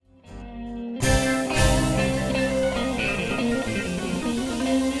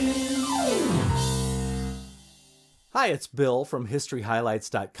Hi, it's Bill from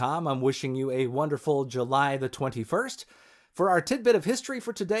HistoryHighlights.com. I'm wishing you a wonderful July the 21st. For our tidbit of history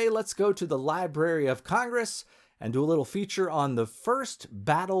for today, let's go to the Library of Congress and do a little feature on the first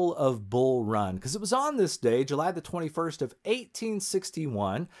Battle of Bull Run, because it was on this day, July the 21st of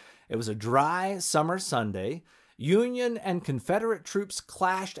 1861. It was a dry summer Sunday. Union and Confederate troops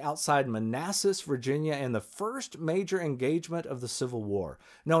clashed outside Manassas, Virginia, in the first major engagement of the Civil War,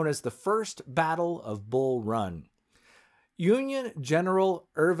 known as the First Battle of Bull Run. Union General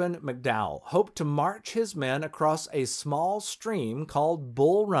Irvin McDowell hoped to march his men across a small stream called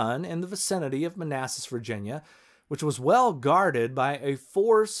Bull Run in the vicinity of Manassas, Virginia, which was well guarded by a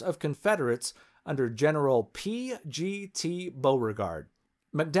force of Confederates under General P.G.T. Beauregard.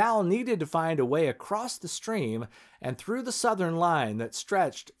 McDowell needed to find a way across the stream and through the Southern line that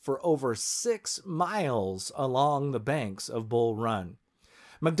stretched for over 6 miles along the banks of Bull Run.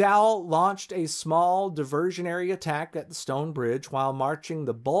 McDowell launched a small diversionary attack at the Stone Bridge while marching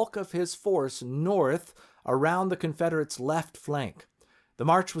the bulk of his force north around the Confederates' left flank. The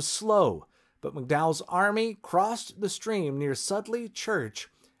march was slow, but McDowell's army crossed the stream near Sudley Church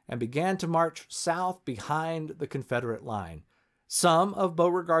and began to march south behind the Confederate line. Some of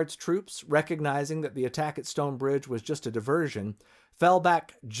Beauregard's troops, recognizing that the attack at Stone Bridge was just a diversion, fell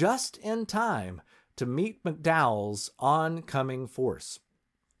back just in time to meet McDowell's oncoming force.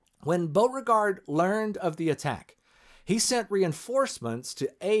 When Beauregard learned of the attack, he sent reinforcements to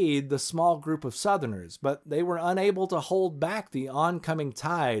aid the small group of Southerners, but they were unable to hold back the oncoming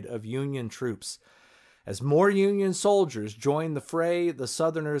tide of Union troops. As more Union soldiers joined the fray, the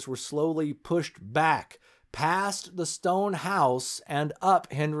Southerners were slowly pushed back past the stone house and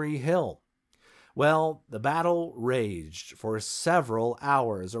up Henry Hill. Well, the battle raged for several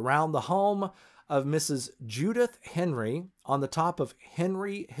hours around the home of Mrs. Judith Henry on the top of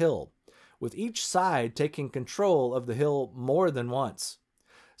Henry Hill, with each side taking control of the hill more than once.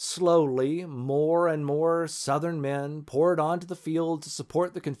 Slowly, more and more Southern men poured onto the field to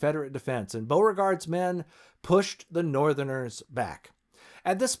support the Confederate defense, and Beauregard's men pushed the Northerners back.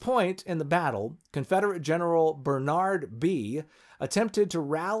 At this point in the battle, Confederate General Bernard Bee attempted to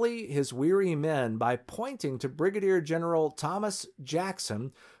rally his weary men by pointing to Brigadier General Thomas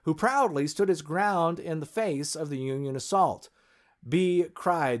Jackson, who proudly stood his ground in the face of the Union assault. Bee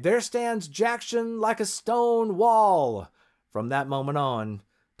cried, "There stands Jackson like a stone wall." From that moment on,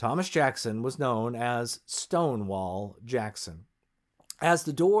 Thomas Jackson was known as Stonewall Jackson. As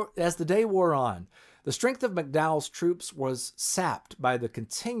the day wore on, the strength of McDowell's troops was sapped by the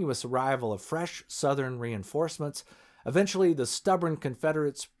continuous arrival of fresh Southern reinforcements. Eventually, the stubborn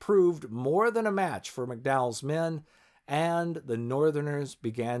Confederates proved more than a match for McDowell's men, and the Northerners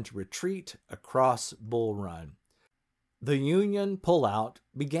began to retreat across Bull Run. The Union pullout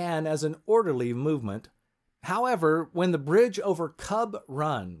began as an orderly movement. However, when the bridge over Cub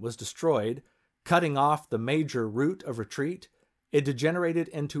Run was destroyed, cutting off the major route of retreat, it degenerated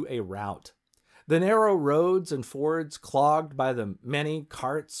into a rout. The narrow roads and fords, clogged by the many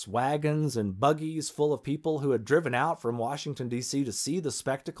carts, wagons, and buggies full of people who had driven out from Washington, D.C. to see the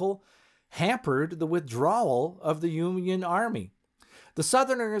spectacle, hampered the withdrawal of the Union Army. The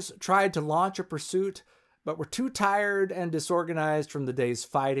Southerners tried to launch a pursuit, but were too tired and disorganized from the day's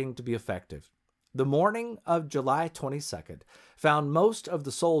fighting to be effective. The morning of July 22nd found most of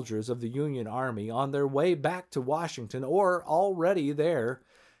the soldiers of the Union Army on their way back to Washington or already there.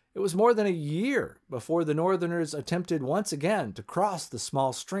 It was more than a year before the Northerners attempted once again to cross the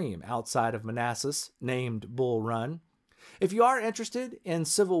small stream outside of Manassas named Bull Run. If you are interested in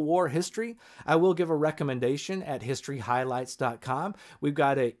Civil War history, I will give a recommendation at HistoryHighlights.com. We've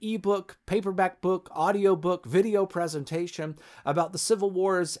got an ebook, paperback book, audiobook, video presentation about the Civil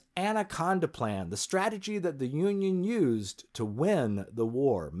War's Anaconda Plan, the strategy that the Union used to win the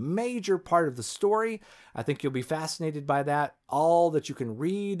war. Major part of the story. I think you'll be fascinated by that. All that you can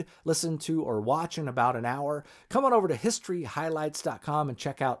read, listen to, or watch in about an hour. Come on over to HistoryHighlights.com and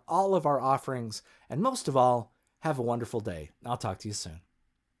check out all of our offerings. And most of all, have a wonderful day. I'll talk to you soon.